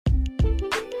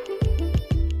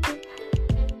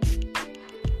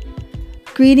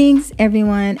Greetings,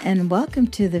 everyone, and welcome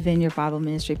to the Vineyard Bible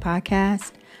Ministry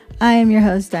Podcast. I am your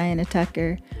host, Diana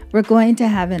Tucker. We're going to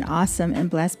have an awesome and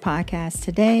blessed podcast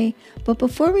today. But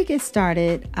before we get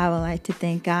started, I would like to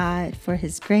thank God for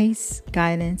His grace,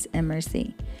 guidance, and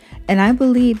mercy. And I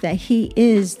believe that He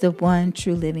is the one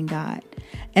true living God.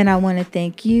 And I want to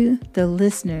thank you, the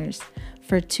listeners,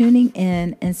 for tuning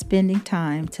in and spending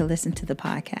time to listen to the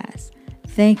podcast.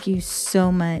 Thank you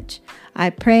so much. I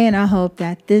pray and I hope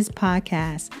that this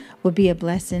podcast will be a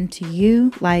blessing to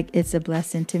you like it's a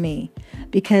blessing to me,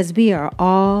 because we are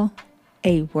all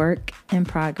a work in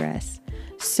progress.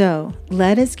 So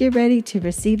let us get ready to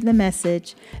receive the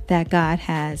message that God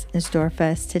has in store for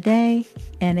us today.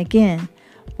 And again,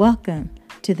 welcome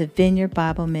to the Vineyard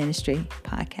Bible Ministry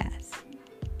Podcast.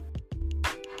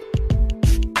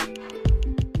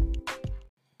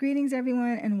 Greetings,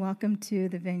 everyone, and welcome to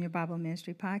the Vineyard Bible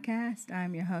Ministry Podcast.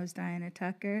 I'm your host, Diana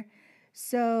Tucker.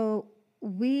 So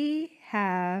we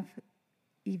have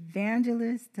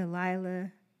Evangelist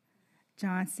Delilah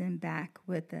Johnson back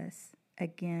with us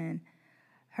again.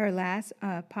 Her last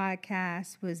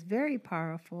podcast was very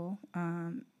powerful.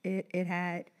 It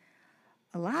had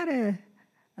a lot of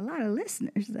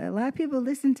listeners. A lot of people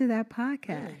listened to that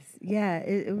podcast. Really? Yeah,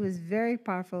 it was very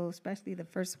powerful, especially the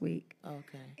first week.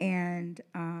 Okay. And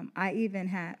I even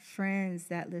had friends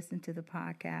that listened to the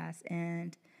podcast,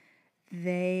 and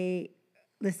they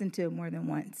listened to it more than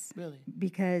once. Really?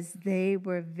 Because they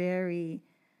were very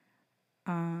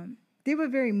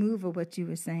moved with what you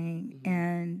were saying,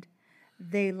 and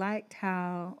they liked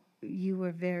how you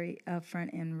were very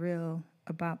upfront and real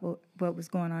about what was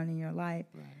going on in your life.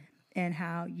 Right. And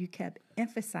how you kept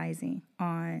emphasizing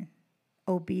on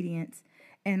obedience.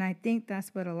 And I think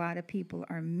that's what a lot of people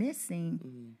are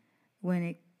missing when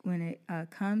it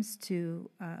comes to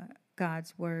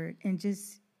God's word and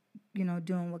just,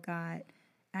 doing what God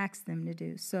asked them to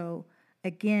do. So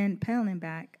again, pedaling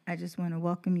back, I just want to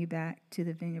welcome you back to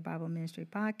the Vineyard Bible Ministry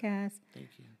Podcast. Thank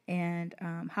you. And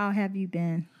how have you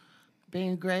been?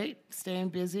 Being great,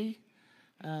 staying busy,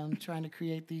 trying to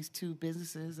create these two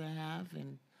businesses I have,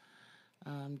 and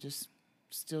just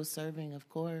still serving, of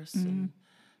course, and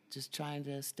just trying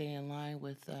to stay in line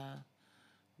with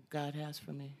God has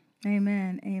for me.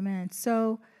 Amen. Amen.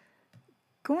 So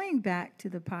going back to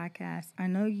the podcast, I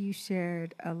know you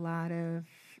shared a lot of,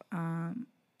 I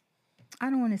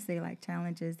don't want to say like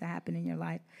challenges that happened in your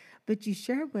life, but you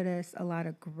shared with us a lot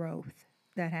of growth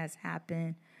that has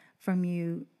happened from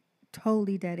you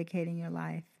totally dedicating your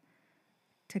life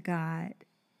to God.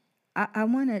 I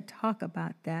want to talk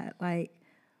about that. Like,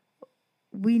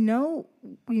 we know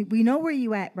where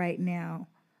you at right now,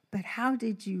 but how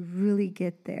did you really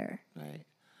get there? Right.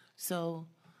 So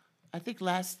I think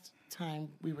last time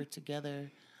we were together,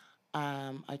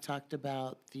 I talked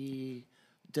about the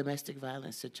domestic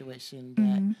violence situation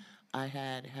that I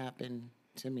had happen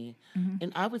to me.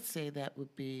 And I would say that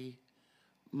would be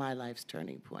my life's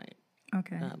turning point.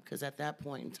 Okay. Because at that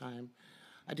point in time,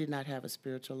 I did not have a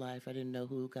spiritual life. I didn't know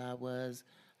who God was.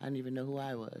 I didn't even know who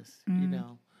I was,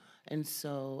 And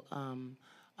so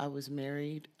I was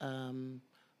married.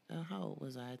 How old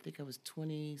was I? I think I was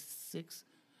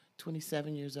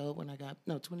 27 years old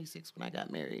 26 when I got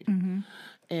married.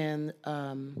 And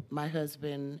my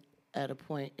husband, at a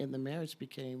point in the marriage,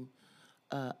 became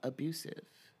abusive,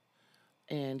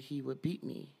 and he would beat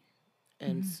me.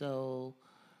 And so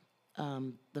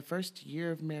the first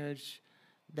year of marriage,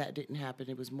 that didn't happen.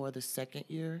 It was more the second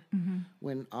year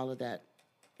when all of that,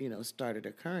 started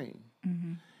occurring.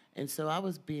 And so I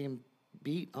was being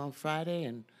beat on Friday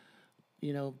and,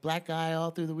 black eye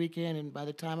all through the weekend. And by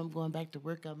the time I'm going back to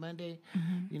work on Monday,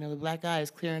 the black eye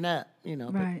is clearing up,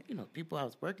 Right. But, people I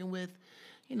was working with,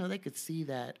 they could see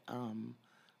that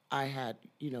I had,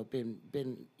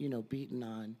 been beaten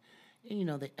on.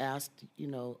 And, they asked,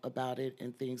 about it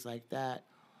and things like that.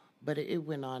 But it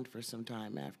went on for some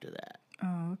time after that.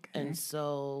 Oh, okay. And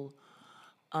so,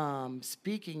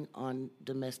 speaking on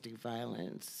domestic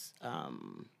violence,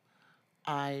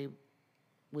 I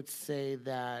would say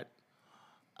that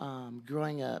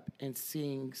growing up and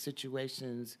seeing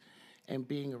situations and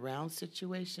being around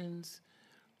situations,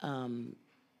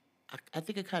 I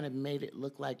think it kind of made it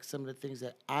look like some of the things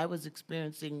that I was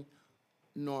experiencing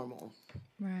normal.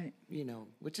 Right.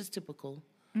 Which is typical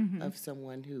of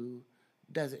someone who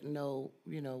doesn't know,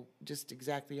 just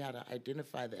exactly how to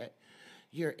identify that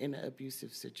you're in an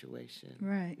abusive situation.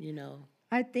 Right.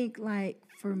 I think, like,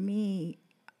 for me,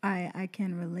 I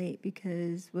can relate,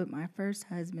 because with my first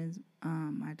husband,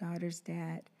 my daughter's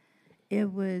dad,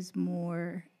 it was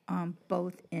more on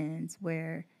both ends,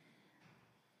 where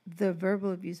the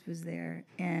verbal abuse was there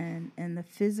and the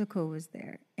physical was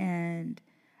there. And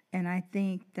And I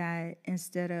think that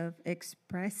instead of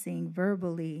expressing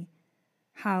verbally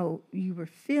how you were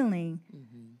feeling,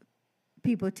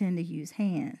 people tend to use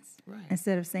hands. Right.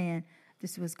 Instead of saying,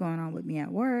 this is what's going on with me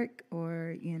at work,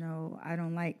 or, I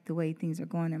don't like the way things are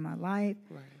going in my life.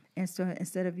 Right. And so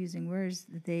instead of using words,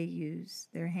 they use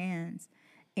their hands.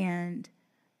 And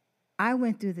I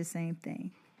went through the same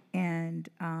thing. And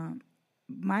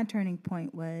my turning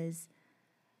point was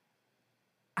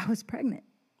I was pregnant.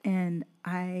 And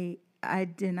I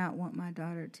did not want my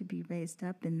daughter to be raised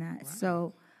up in that. Right.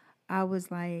 So I was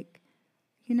like,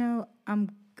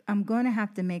 I'm going to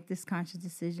have to make this conscious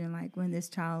decision. Like when this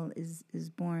child is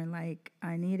born, like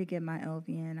I need to get my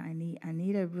LVN. I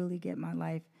need to really get my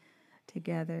life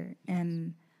together.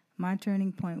 And my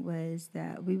turning point was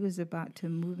that we was about to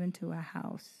move into a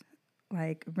house,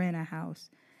 like rent a house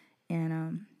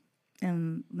in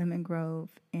Lemon Grove,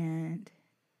 and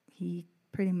he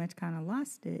pretty much kind of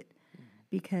lost it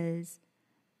because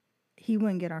he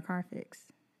wouldn't get our car fixed.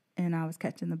 And I was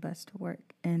catching the bus to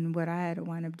work. And what I had to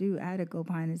wind up do, I had to go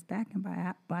behind his back and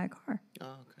buy a car. Oh,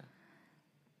 okay.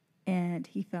 And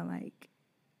he felt like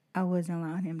I wasn't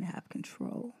allowing him to have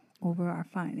control over our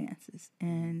finances.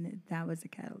 And that was a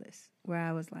catalyst where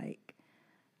I was like,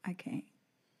 I can't.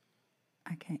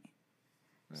 Right.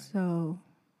 So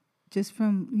just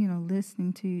from,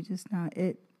 listening to you just now,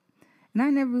 and I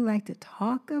never really like to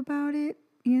talk about it,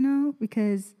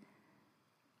 because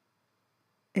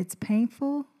it's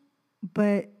painful.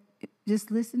 But just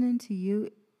listening to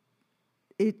you,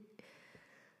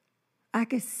 I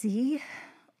could see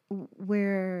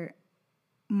where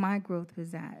my growth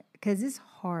was at, because it's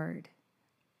hard.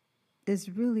 It's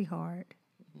really hard.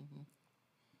 Mm-hmm.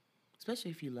 Especially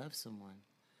if you love someone.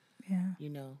 Yeah.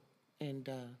 And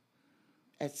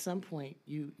at some point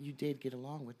you did get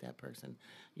along with that person.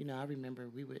 I remember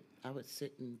I would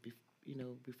sit and,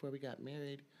 before we got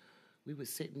married, we would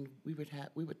sit and we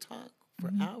would talk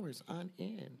for hours on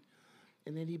end.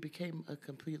 And then he became a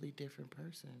completely different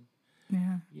person.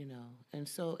 Yeah. And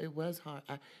so it was hard.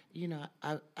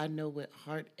 I know what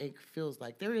heartache feels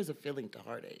like. There is a feeling to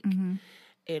heartache. Mm-hmm.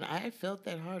 And I felt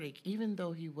that heartache, even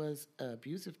though he was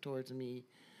abusive towards me.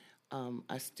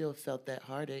 I still felt that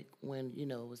heartache when,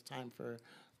 it was time for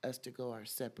us to go our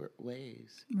separate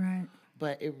ways. Right.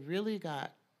 But it really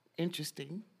got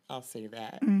interesting, I'll say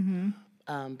that,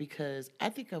 because I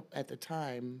think at the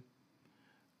time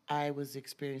I was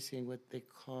experiencing what they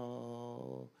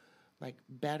call like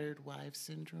battered wife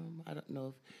syndrome. I don't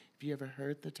know if you ever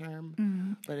heard the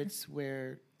term, but it's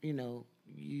where,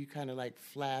 you kind of like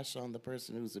flash on the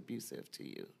person who's abusive to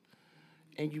you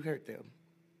and you hurt them.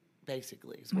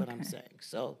 Basically, is what I'm saying.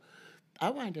 So I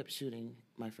wind up shooting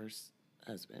my first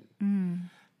husband.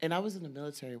 And I was in the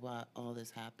military while all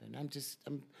this happened.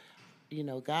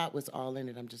 God was all in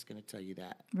it. I'm just going to tell you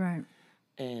that. Right.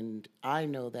 And I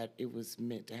know that it was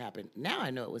meant to happen. Now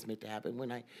I know it was meant to happen.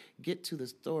 When I get to the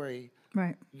story,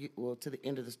 right. To the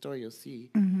end of the story, you'll see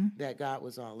that God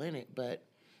was all in it. But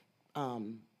I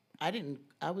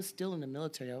was still in the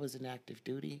military. I was in active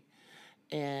duty.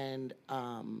 And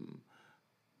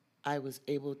I was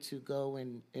able to go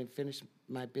and finish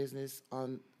my business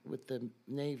with the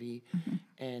Navy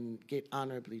and get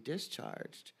honorably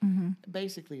discharged.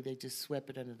 Basically, they just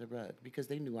swept it under the rug because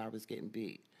they knew I was getting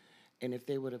beat. And if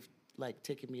they would have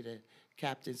taken me to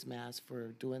captain's mast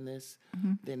for doing this,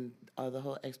 then the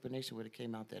whole explanation would have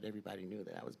came out that everybody knew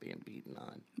that I was being beaten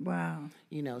on. Wow.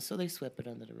 So they swept it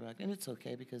under the rug. And it's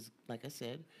okay because, like I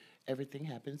said, everything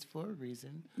happens for a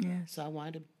reason. Yes. So I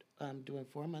wound up doing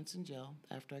 4 months in jail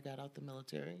after I got out the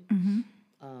military.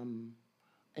 And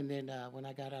then when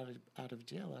I got out of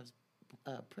jail, I was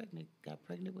got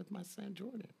pregnant with my son,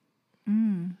 Jordan.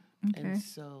 Okay. And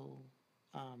so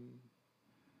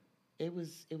it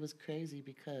was crazy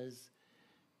because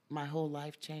my whole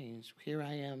life changed. Here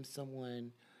I am,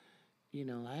 someone,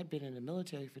 I had been in the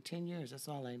military for 10 years. That's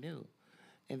all I knew.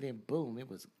 And then, boom, it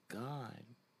was gone.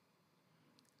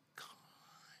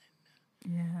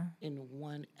 Yeah. In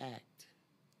one act,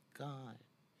 gone.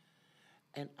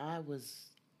 And I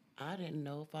didn't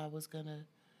know if I was gonna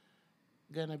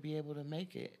be able to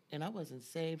make it. And I wasn't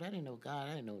saved. I didn't know God.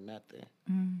 I didn't know nothing.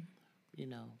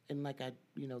 And like I,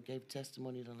 gave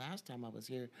testimony the last time I was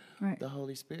here, right. The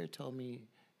Holy Spirit told me,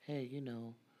 hey, you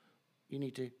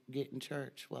need to get in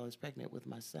church while I was pregnant with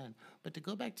my son. But to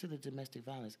go back to the domestic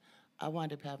violence, I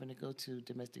wound up having to go to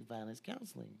domestic violence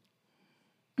counseling.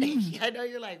 I know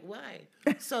you're like, why?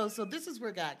 So this is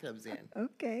where God comes in.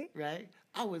 Okay. Right?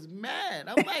 I was mad.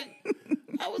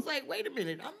 I was like, wait a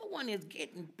minute. I'm the one that's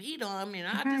getting beat on, and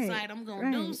I decide I'm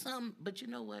going to do something. But you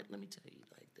know what? Let me tell you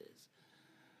like this.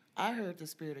 I heard the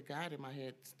Spirit of God in my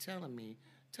head telling me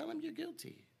tell them you're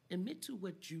guilty. Admit to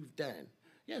what you've done.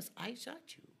 Yes, I shot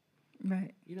you.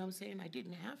 Right. You know what I'm saying? I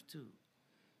didn't have to.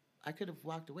 I could have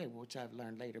walked away, which I've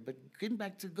learned later. But getting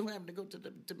back to having to go to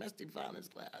the domestic violence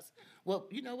class. Well,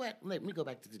 you know what? Let me go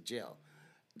back to the jail.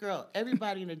 Girl,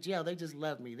 everybody in the jail, they just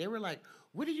loved me. They were like,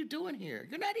 what are you doing here?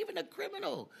 You're not even a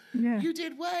criminal. Yeah. You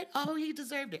did what? Oh, he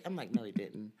deserved it. I'm like, no, he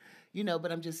didn't. You know,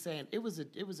 but I'm just saying, it was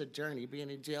a journey being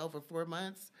in jail for 4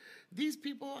 months. These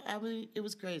people, I mean, it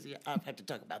was crazy. I'll have to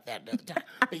talk about that another time.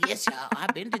 But yes, y'all,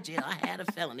 I've been to jail. I had a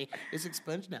felony. It's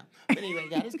expunged now. But anyway,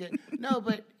 God is good. No,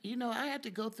 but, you know, I had to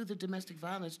go through the domestic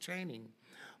violence training.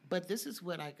 But this is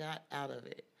what I got out of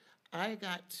it. I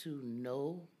got to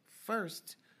know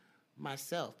first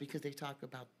myself, because they talk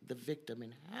about the victim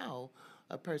and how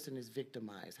a person is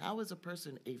victimized. How is a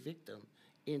person a victim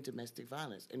in domestic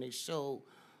violence? And they show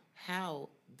how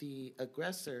the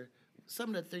aggressor,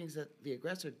 some of the things that the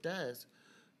aggressor does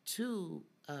to,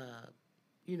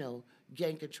 you know,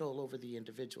 gain control over the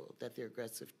individual that they're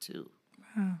aggressive to.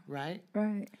 Wow. Right?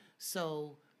 Right.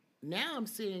 So now I'm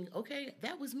seeing, okay,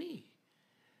 that was me.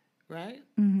 Right?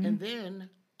 Mm-hmm. And then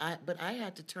but I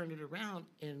had to turn it around,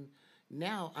 and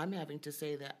now I'm having to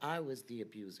say that I was the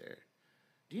abuser.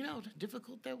 Do you know how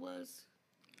difficult that was?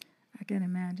 I can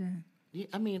imagine. Yeah,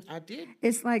 I mean, I did.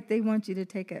 It's like they want you to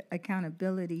take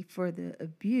accountability for the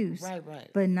abuse, Right.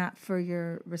 but not for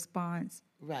your response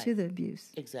to the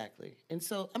abuse. Exactly. And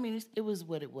so, I mean, it was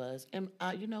what it was. And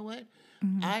you know what?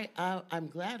 Mm-hmm. I'm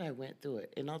glad I went through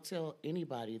it. And I'll tell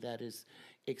anybody that is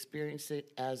experiencing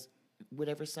it, as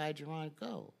whatever side you're on,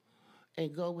 go.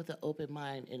 And go with an open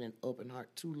mind and an open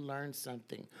heart to learn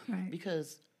something. Right.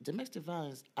 Because domestic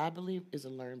violence, I believe, is a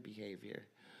learned behavior.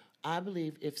 I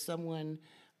believe if someone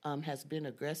has been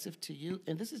aggressive to you,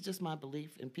 and this is just my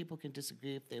belief, and people can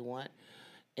disagree if they want,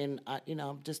 and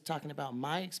I'm just talking about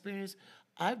my experience.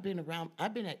 I've been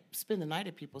spend the night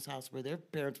at people's house where their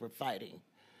parents were fighting.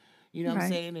 You know what I'm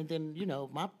saying? And then,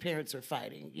 my parents are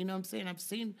fighting. You know what I'm saying? I've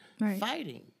seen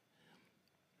fighting.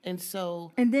 And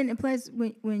so... And then, plus,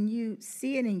 when you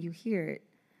see it and you hear it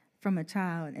from a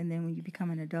child, and then when you become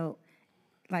an adult,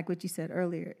 like what you said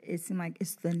earlier, it seems like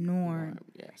it's the norm.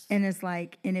 Yes. And it's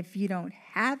like, and if you don't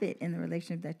have it in the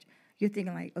relationship, that you're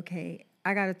thinking like, okay,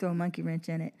 I got to throw a monkey wrench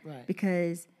in it. Right.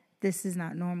 Because this is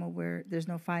not normal, where there's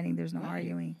no fighting, there's no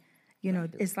arguing. You know,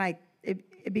 it's like,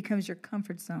 it becomes your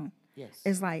comfort zone. Yes.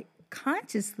 It's like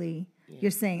consciously you're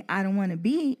saying, I don't want to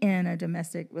be in a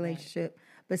domestic relationship. Right.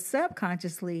 But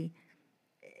subconsciously,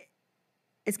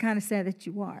 it's kind of sad that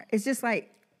you are. It's just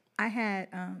like I had,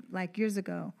 like years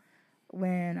ago,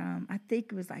 when I think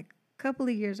it was like a couple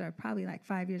of years, or probably like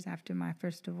 5 years after my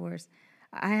first divorce,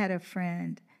 I had a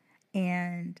friend,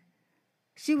 and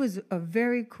she was a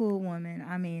very cool woman.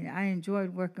 I mean, I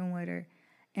enjoyed working with her,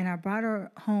 and I brought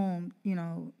her home,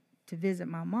 to visit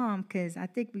my mom, because I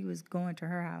think we was going to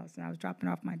her house, and I was dropping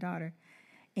off my daughter.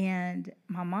 And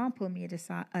my mom pulled me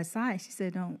aside. She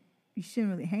said, you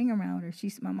shouldn't really hang around her.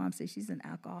 My mom said she's an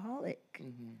alcoholic.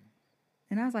 Mm-hmm.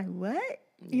 And I was like, what?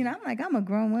 Yeah. I'm like, I'm a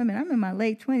grown woman. I'm in my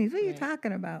late 20s. What are you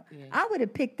talking about? Yeah. I would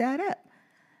have picked that up,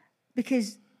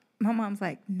 because my mom's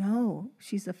like, no,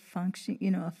 she's a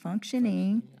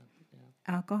functioning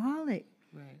alcoholic.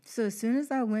 Right. So as soon as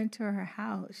I went to her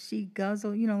house, she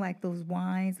guzzled, like those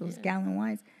wines, those gallon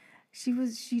wines.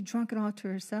 She drunk it all to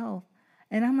herself.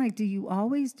 And I'm like, do you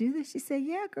always do this? She said,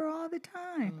 yeah, girl, all the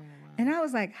time. Oh, wow. And I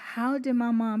was like, how did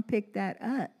my mom pick that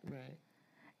up? Right.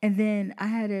 And then I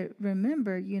had to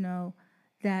remember,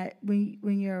 that when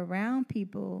you're around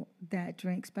people that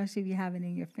drink, especially if you have it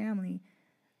in your family,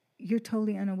 you're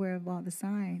totally unaware of all the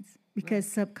signs, because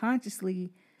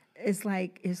subconsciously it's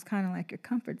kind of like your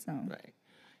comfort zone. Right.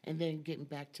 And then getting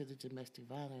back to the domestic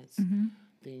violence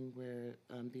thing, where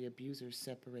the abuser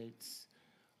separates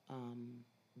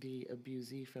the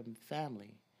abusee from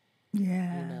family.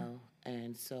 Yeah.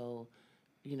 And so,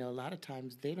 a lot of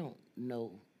times they don't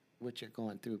know what you're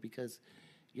going through, because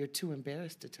you're too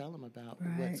embarrassed to tell them about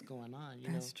what's going on.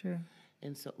 That's true.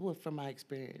 And so, from my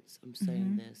experience, I'm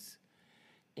saying this.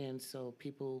 And so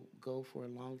people go for a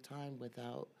long time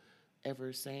without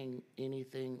ever saying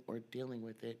anything or dealing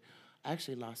with it. I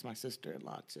actually lost my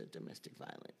sister-in-law to domestic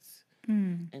violence.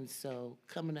 And so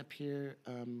coming up here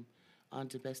on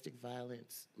Domestic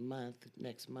Violence Month,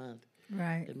 next month,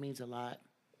 it means a lot,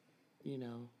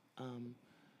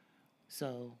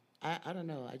 So I don't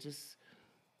know. I just,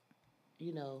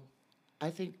 I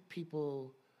think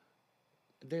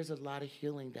there's a lot of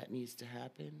healing that needs to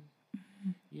happen,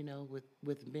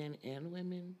 with men and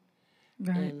women.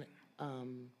 Right.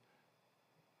 And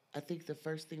I think the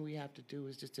first thing we have to do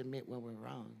is just admit when we're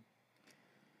wrong.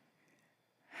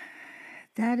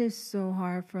 That is so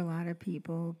hard for a lot of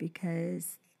people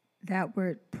because that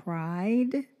word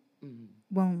pride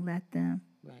won't let them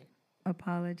Right.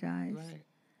 apologize. Right.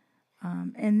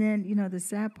 And then, the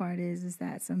sad part is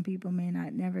that some people may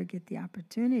not never get the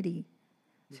opportunity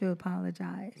to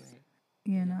apologize, Right.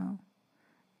 you know.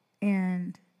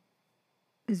 And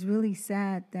it's really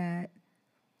sad that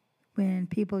when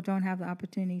people don't have the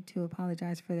opportunity to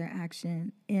apologize for their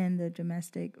action in the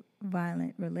domestic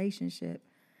violent relationship,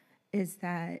 is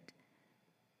that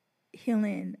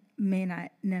healing may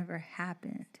not never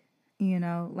happened.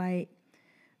 Like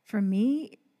for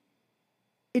me,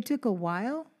 it took a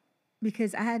while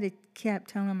because I had to kept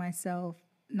telling myself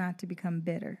not to become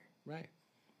bitter. Right.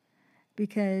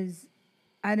 Because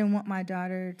I didn't want my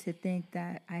daughter to think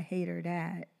that I hate her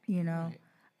dad, Right.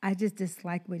 I just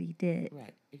dislike what he did.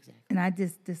 Right. Exactly. And I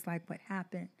just dislike what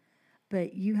happened.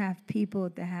 But you have people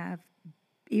that have,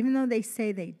 even though they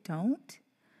say they don't,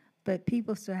 but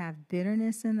people still have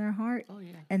bitterness in their heart. Oh,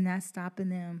 yeah. And that's stopping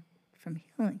them from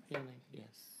healing. Healing,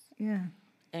 yes. Yeah.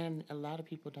 And a lot of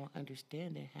people don't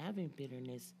understand that having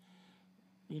bitterness,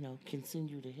 can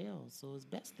send you to hell. So it's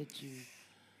best that you.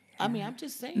 I mean, I'm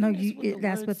just saying. No,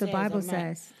 That's what the Bible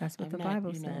says. says. That's what the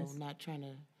Bible says. Not trying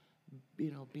to,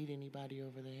 beat anybody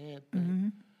over the head, but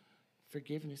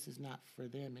forgiveness is not for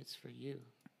them; it's for you.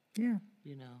 Yeah.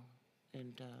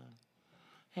 And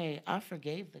hey, I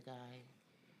forgave the guy.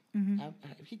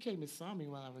 He came and saw me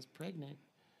while I was pregnant.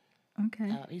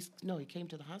 Okay. He came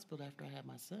to the hospital after I had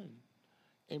my son,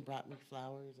 and brought me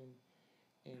flowers and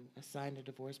signed the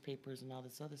divorce papers and all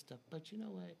this other stuff. But you know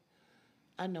what?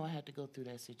 I know I had to go through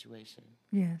that situation.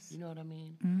 Yes. You know what I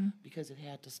mean? Because it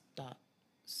had to stop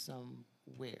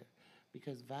somewhere.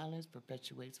 Because violence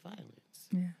perpetuates violence.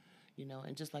 Yeah.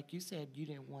 And just like you said, you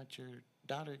didn't want your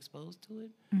daughter exposed to it.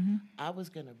 I was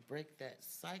going to break that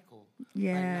cycle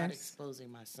by not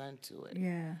exposing my son to it.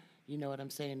 Yeah. You know what I'm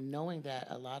saying? Knowing that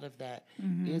a lot of that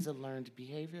is a learned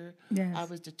behavior, Yes. I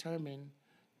was determined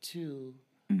to,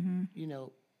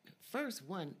 first,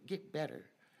 get better.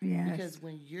 Yes. Because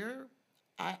when you're,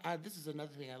 this is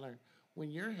another thing I learned.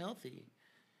 When you're healthy,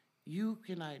 you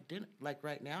can like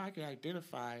right now, I can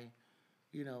identify,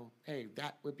 hey,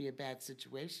 that would be a bad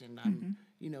situation.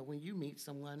 When you meet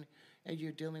someone and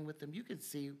you're dealing with them, you can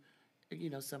see,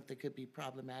 something could be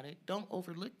problematic. Don't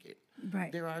overlook it.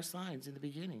 Right. There are signs in the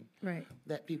beginning. Right.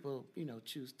 That people,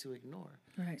 choose to ignore.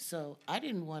 Right. So I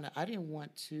didn't want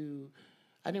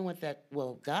that.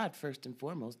 Well, God first and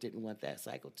foremost didn't want that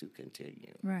cycle to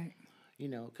continue. Right.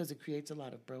 Because it creates a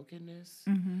lot of brokenness.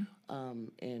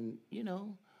 And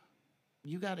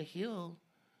you got to heal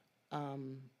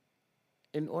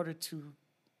in order to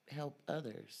help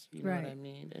others. You know what I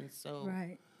mean? And so.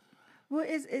 Right. Well,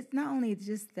 it's not only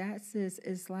just that, sis.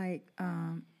 It's like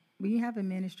when you have a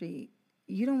ministry,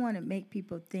 you don't want to make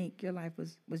people think your life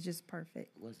was just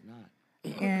perfect. Was not.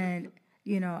 And,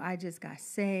 I just got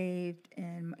saved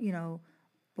and,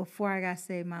 before I got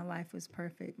saved, my life was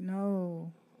perfect.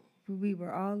 No, we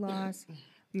were all lost.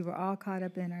 We were all caught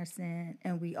up in our sin,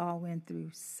 and we all went through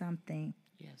something.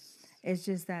 Yes. It's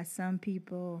just that some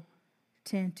people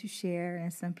tend to share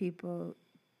and some people,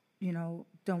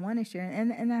 don't want to share.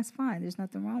 And that's fine. There's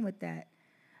nothing wrong with that.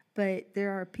 But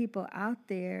there are people out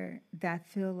there that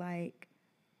feel like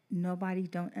nobody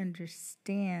don't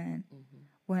understand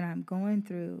what I'm going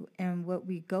through. And what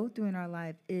we go through in our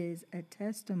life is a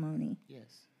testimony.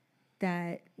 Yes.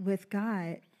 That with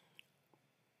God,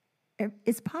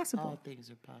 it's possible. All things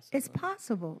are possible. It's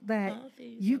possible that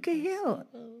you can heal.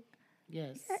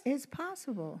 Yes. Yeah, it's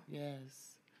possible.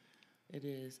 Yes, it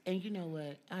is. And you know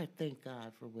what? I thank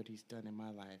God for what he's done in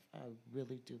my life. I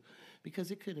really do. Because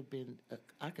it could have been,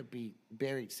 I could be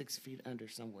buried 6 feet under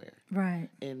somewhere. Right.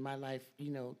 And my life,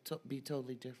 be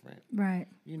totally different. Right.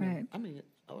 Right. I mean,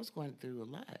 I was going through a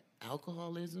lot.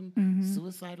 Alcoholism,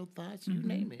 suicidal thoughts, you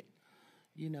name it.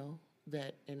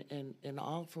 That, and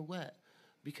all for what?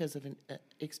 Because of an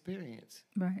experience.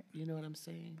 Right. You know what I'm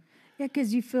saying? Yeah,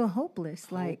 because you feel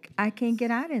hopeless. Like, I can't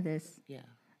get out of this. Yeah.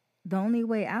 The only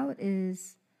way out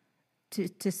is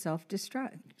to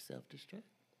self-destruct. Self-destruct.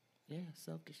 Yeah,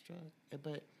 self-destruct.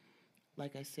 But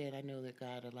like I said, I know that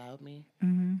God allowed me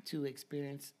to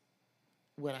experience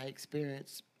what I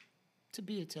experienced to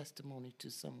be a testimony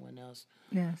to someone else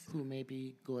who may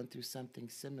be going through something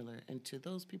similar. And to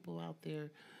those people out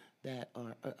there that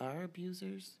are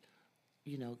abusers,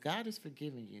 God is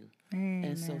forgiving you. Amen.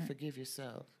 And so forgive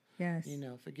yourself. Yes.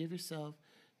 Forgive yourself.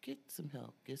 Get some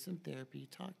help. Get some therapy.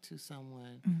 Talk to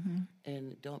someone.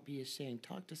 And don't be ashamed.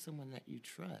 Talk to someone that you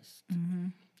trust.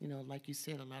 You know, like you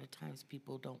said, a lot of times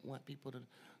people don't want people to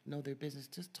know their business.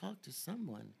 Just talk to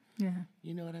someone. Yeah.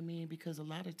 You know what I mean? Because a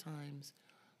lot of times,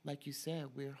 like you said,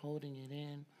 we're holding it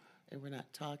in and we're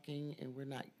not talking and we're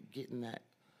not getting that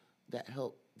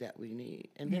help that we need.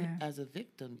 And then as a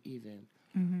victim even,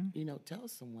 you know, tell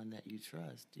someone that you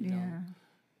trust, you know.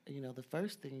 You know, the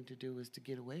first thing to do is to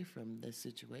get away from this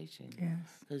situation. Yes.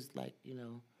 Because, like, you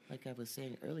know, like I was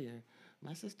saying earlier,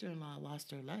 my sister-in-law lost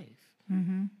her life,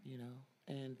 you know,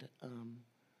 and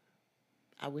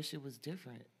I wish it was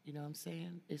different. You know what I'm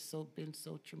saying? It's been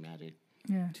so traumatic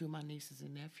to my nieces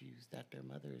and nephews that their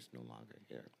mother is no longer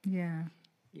here. Yeah.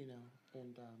 You know,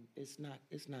 and it's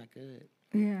not good.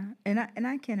 Yeah. And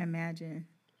I can imagine,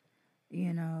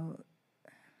 you know,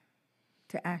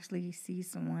 to actually see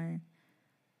someone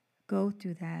go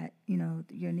through that, you know,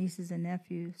 your nieces and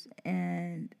nephews,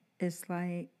 and it's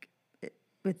like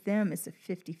with them it's a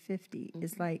 50-50.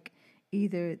 It's like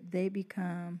either they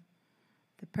become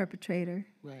the perpetrator,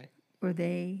 right, or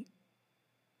they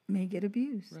may get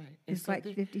abused. Right. It's so like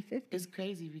 50-50. It's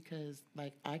crazy because,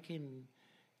 like, I can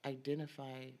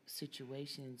identify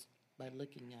situations by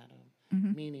looking at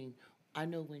them, meaning I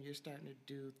know when you're starting to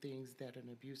do things that an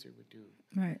abuser would do.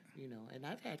 Right. You know, and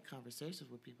I've had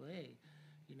conversations with people, hey,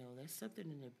 you know, that's something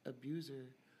an abuser,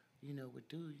 you know, would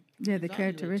do. Yeah, the Evaluate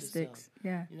characteristics. yourself,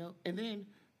 Yeah. You know, and then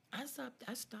I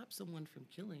stopped someone from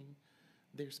killing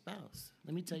their spouse.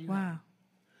 Let me tell you how.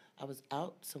 I was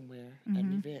out somewhere at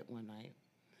an event one night,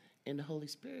 and the Holy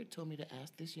Spirit told me to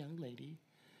ask this young lady,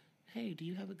 hey, do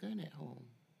you have a gun at home?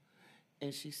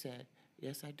 And she said,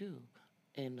 yes, I do.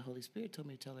 And the Holy Spirit told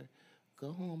me to tell her,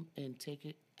 go home and take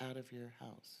it out of your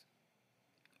house.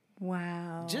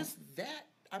 Wow. Just that,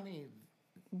 I mean,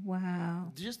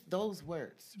 wow. Just those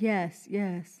words. Yes,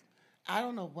 yes. I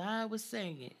don't know why I was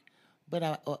saying it, but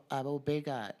I obey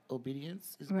God.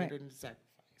 Obedience is better than sacrifice.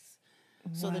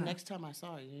 So the next time I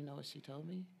saw her, you know what she told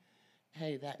me?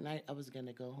 Hey, that night I was going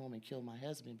to go home and kill my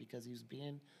husband because he was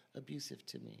being abusive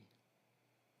to me.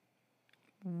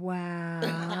 Wow.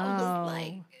 I was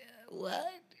like,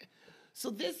 what?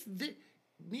 So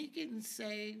me getting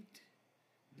saved,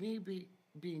 me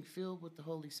being filled with the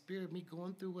Holy Spirit, me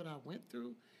going through what I went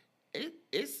through,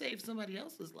 it saved somebody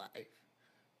else's life.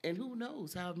 And who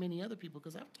knows how many other people,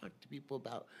 because I've talked to people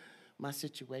about my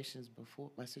situation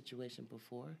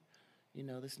before. You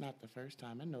know, this is not the first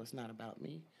time. I know it's not about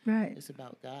me. Right. It's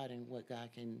about God and what God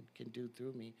can do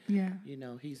through me. Yeah. You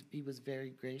know, he was very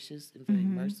gracious and very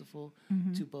merciful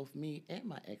to both me and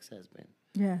my ex-husband.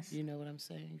 Yes. You know what I'm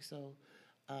saying? So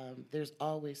there's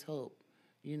always hope.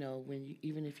 You know,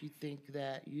 even if you think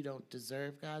that you don't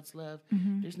deserve God's love,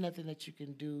 there's nothing that you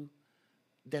can do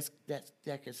that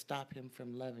can stop him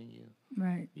from loving you.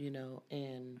 Right. You know,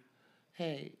 and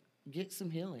hey, get some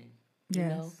healing. Yes. You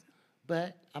know?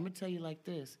 But I'm going to tell you like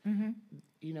this.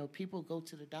 You know, people go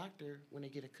to the doctor when they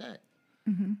get a cut.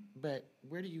 But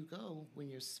where do you go when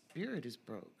your spirit is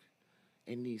broke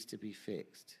and needs to be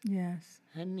fixed? Yes.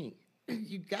 Honey,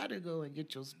 you got to go and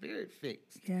get your spirit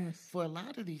fixed. Yes. For a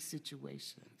lot of these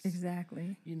situations.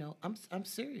 Exactly. You know, I'm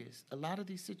serious. A lot of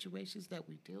these situations that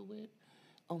we deal with,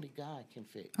 only God can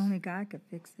fix. Only God can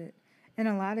fix it. And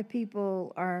a lot of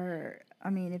people are, I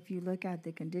mean, if you look at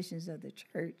the conditions of the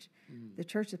church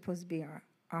is supposed to be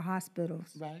our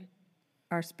hospitals. Right.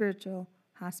 Our spiritual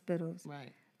hospitals.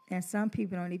 Right. And some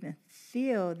people don't even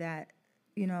feel that,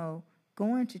 you know,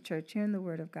 going to church, hearing the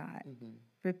word of God,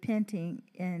 repenting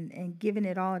and giving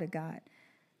it all to God.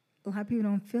 A lot of people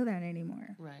don't feel that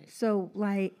anymore. Right. So,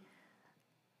 like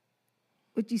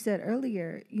what you said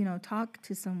earlier, you know, talk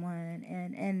to someone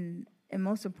and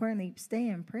most importantly, stay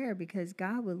in prayer, because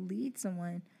God will lead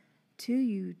someone to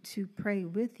you to pray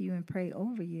with you and pray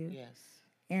over you. Yes.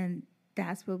 And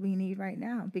that's what we need right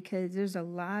now, because there's a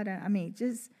lot of, I mean,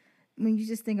 just when you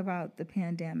just think about the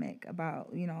pandemic,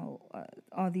 about, you know,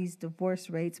 all these divorce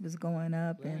rates was going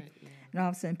up, Right, and all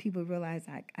of a sudden people realize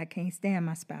I can't stand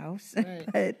my spouse.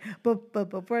 Right. but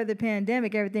before the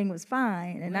pandemic, everything was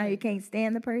fine, and now you can't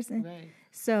stand the person. Right.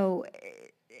 So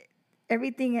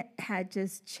everything had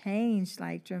just changed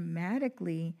like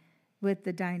dramatically with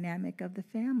the dynamic of the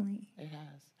family. It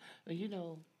has. But, you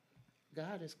know,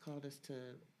 God has called us to,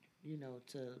 you know,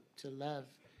 to love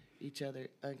each other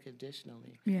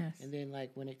unconditionally. Yes. And then,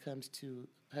 like, when it comes to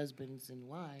husbands and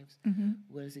wives,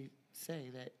 what does he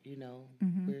say? That, you know,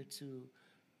 we're to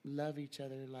love each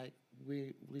other like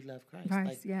we love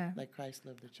Christ. Like Christ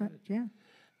loved the church. Yeah.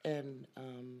 And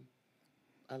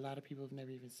a lot of people have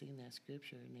never even seen that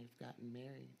scripture, and they've gotten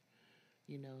married.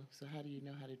 You know, so how do you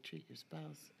know how to treat your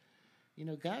spouse? You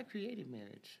know, God created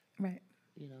marriage. Right.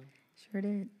 You know. Sure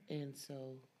did. And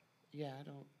so, yeah,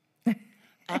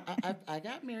 I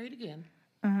got married again.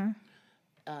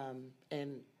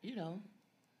 And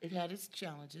it had its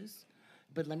challenges,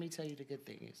 but let me tell you the good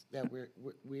thing is that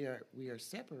we are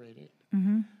separated,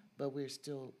 but we're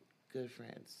still good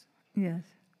friends. Yes.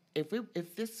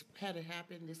 If this had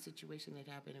happened, this situation had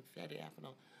happened, if it had happened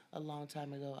a long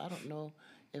time ago, I don't know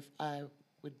if I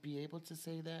would be able to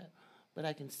say that, but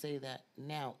I can say that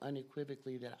now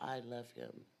unequivocally that I love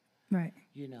him. Right.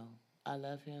 I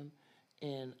love him,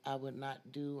 and I would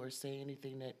not do or say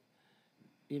anything that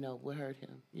would hurt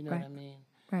him. You know what I mean?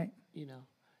 Right.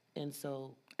 And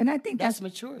so. And I think that's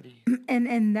maturity.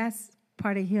 And that's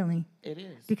part of healing. It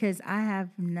is. Because I have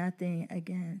nothing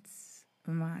against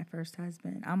my first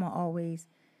husband. I'm going to always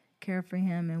care for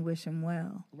him and wish him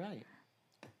well. Right.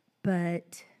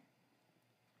 But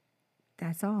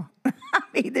that's all. I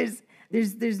mean,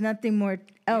 there's nothing more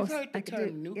else. You've heard the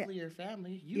term nuclear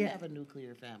family. You have a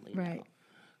nuclear family now.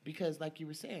 Because like you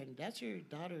were saying, that's your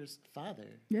daughter's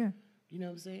father. Yeah. You know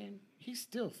what I'm saying? He's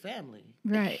still family.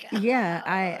 Right. Yeah.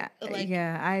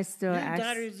 I still. Your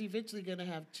daughter is eventually going to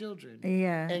have children.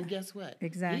 Yeah. And guess what?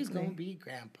 Exactly. He's going to be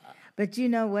grandpa. But you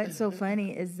know what's so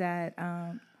funny is that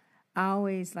I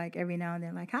always every now and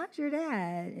then how's your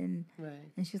dad? And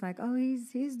she's like, oh,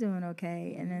 he's doing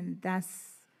okay. And then that's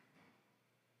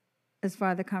as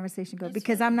far as the conversation goes,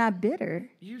 because I'm not bitter.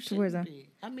 You shouldn't be.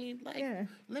 I mean,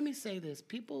 let me say this: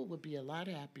 people would be a lot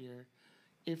happier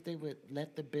if they would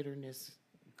let the bitterness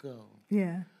go.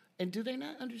 Yeah. And do they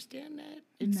not understand that?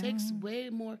 It takes way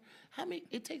more.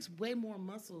 It takes way more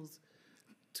muscles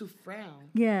to frown.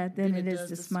 Yeah, than it is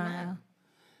to smile.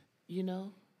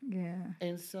 Yeah.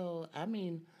 And so, I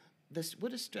mean,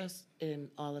 what does stress and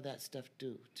all of that stuff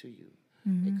do to you?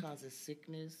 Mm-hmm. It causes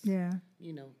sickness. Yeah.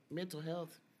 Mental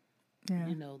health. Yeah.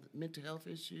 Mental health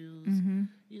issues. Mm-hmm.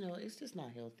 It's just not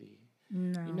healthy.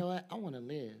 No. You know what? I want to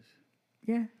live.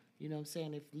 Yeah. You know what I'm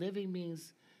saying? If living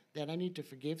means that I need to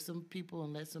forgive some people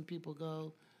and let some people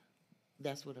go,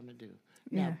 that's what I'm going to do.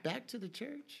 Yeah. Now, back to the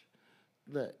church.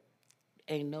 Look,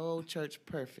 ain't no church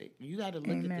perfect. You got to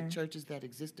look at the churches that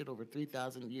existed over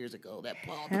 3,000 years ago that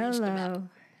Paul preached about.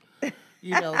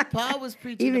 Paul was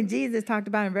preaching. Even Jesus talked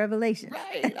about in Revelation.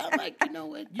 Right. I'm like, you know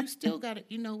what? You still got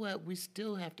to, we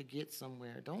still have to get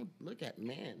somewhere. Don't look at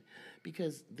man,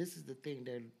 because this is the thing.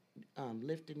 They're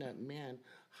lifting up man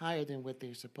higher than what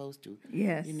they're supposed to.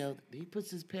 Yes. He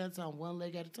puts his pants on one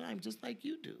leg at a time, just like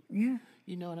you do. Yeah.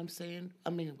 You know what I'm saying?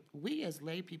 I mean, we as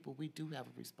lay people, we do have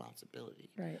a responsibility.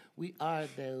 Right. We are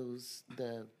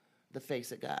the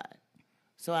face of God.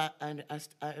 So I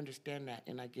understand that,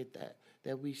 and I get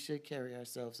that we should carry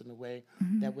ourselves in a way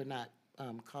that would not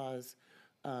cause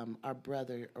our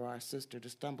brother or our sister to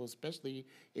stumble, especially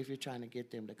if you're trying to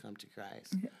get them to come to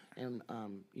Christ. Yeah. And,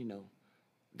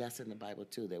 that's in the Bible,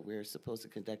 too, that we're supposed to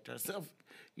conduct ourselves,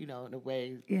 in a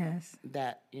way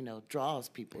that, draws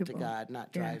people to God,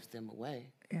 not drives them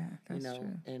away. Yeah, that's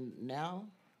true. And now,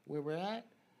 where we're at,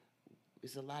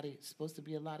 it's supposed to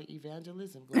be a lot of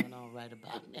evangelism going on right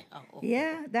about now.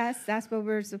 Yeah, that's what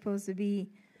we're supposed to be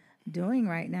doing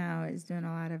right now, is doing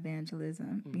a lot of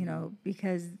evangelism,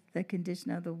 because the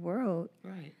condition of the world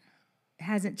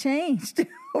hasn't changed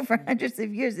over hundreds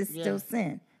of years. It's still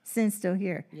sin. Sin's still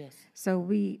here. Yes. So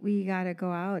we got to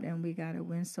go out and we got to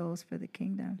win souls for the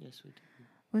kingdom. Yes, we do.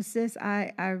 Well, sis,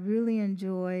 I really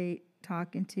enjoyed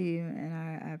talking to you, and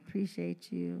I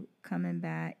appreciate you coming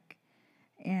back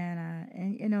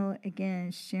and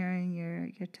again, sharing your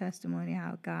testimony,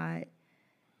 how God,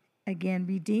 again,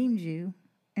 redeemed you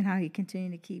and how he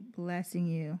continued to keep blessing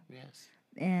you. Yes.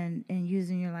 And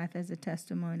using your life as a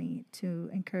testimony to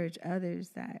encourage others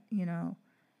that,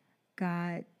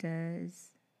 God does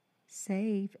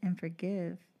save and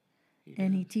forgive.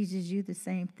 And he teaches you the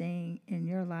same thing in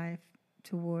your life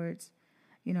towards,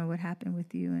 what happened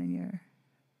with you and your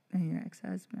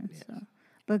ex-husband. Yes. So,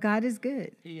 but God is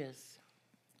good. He is.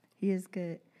 He is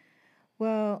good.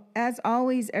 Well, as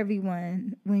always,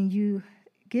 everyone, when you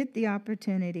get the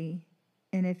opportunity,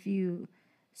 and if you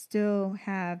still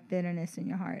have bitterness in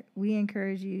your heart, we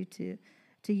encourage you to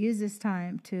use this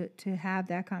time to have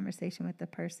that conversation with the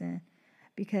person,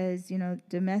 because,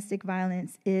 domestic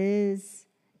violence is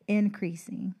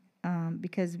increasing,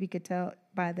 because we could tell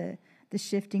by the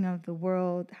shifting of the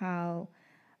world how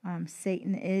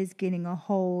Satan is getting a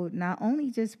hold, not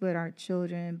only just with our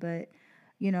children, but,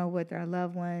 with our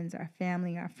loved ones, our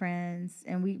family, our friends.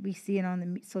 And we see it on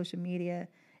the social media.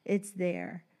 It's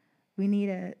there. We need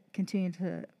to continue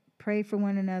to pray for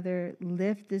one another,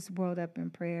 lift this world up in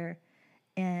prayer,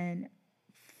 and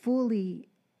fully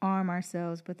arm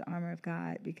ourselves with the armor of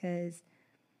God, because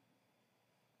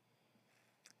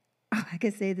I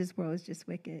could say this world is just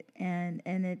wicked, and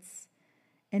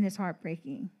and it's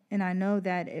heartbreaking. And I know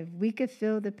that if we could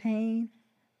feel the pain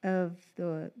of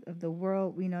the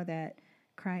world, we know that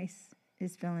Christ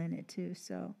is feeling it too.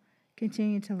 So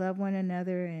continue to love one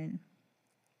another and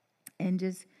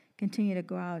just continue to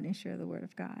go out and share the word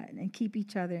of God and keep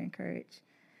each other encouraged.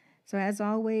 So as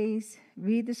always,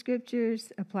 read the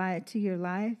scriptures, apply it to your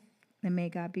life, and may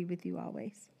God be with you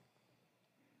always.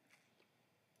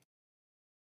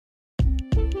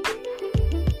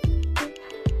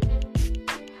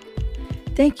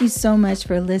 Thank you so much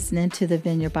for listening to the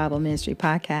Vineyard Bible Ministry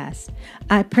podcast.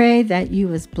 I pray that you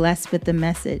was blessed with the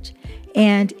message.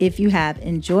 And if you have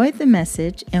enjoyed the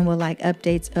message and would like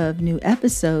updates of new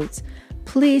episodes,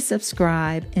 please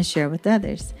subscribe and share with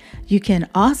others. You can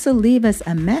also leave us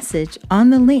a message on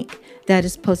the link that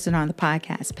is posted on the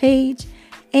podcast page,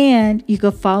 and you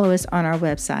can follow us on our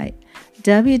website,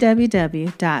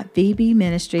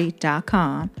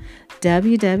 www.vbministry.com,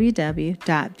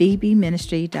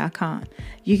 www.vbministry.com.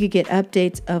 You can get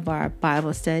updates of our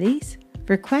Bible studies,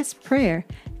 request prayer,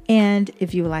 and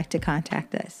if you would like to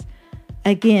contact us.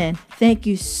 Again, thank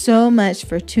you so much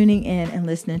for tuning in and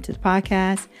listening to the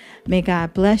podcast. May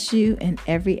God bless you in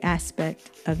every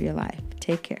aspect of your life.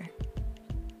 Take care.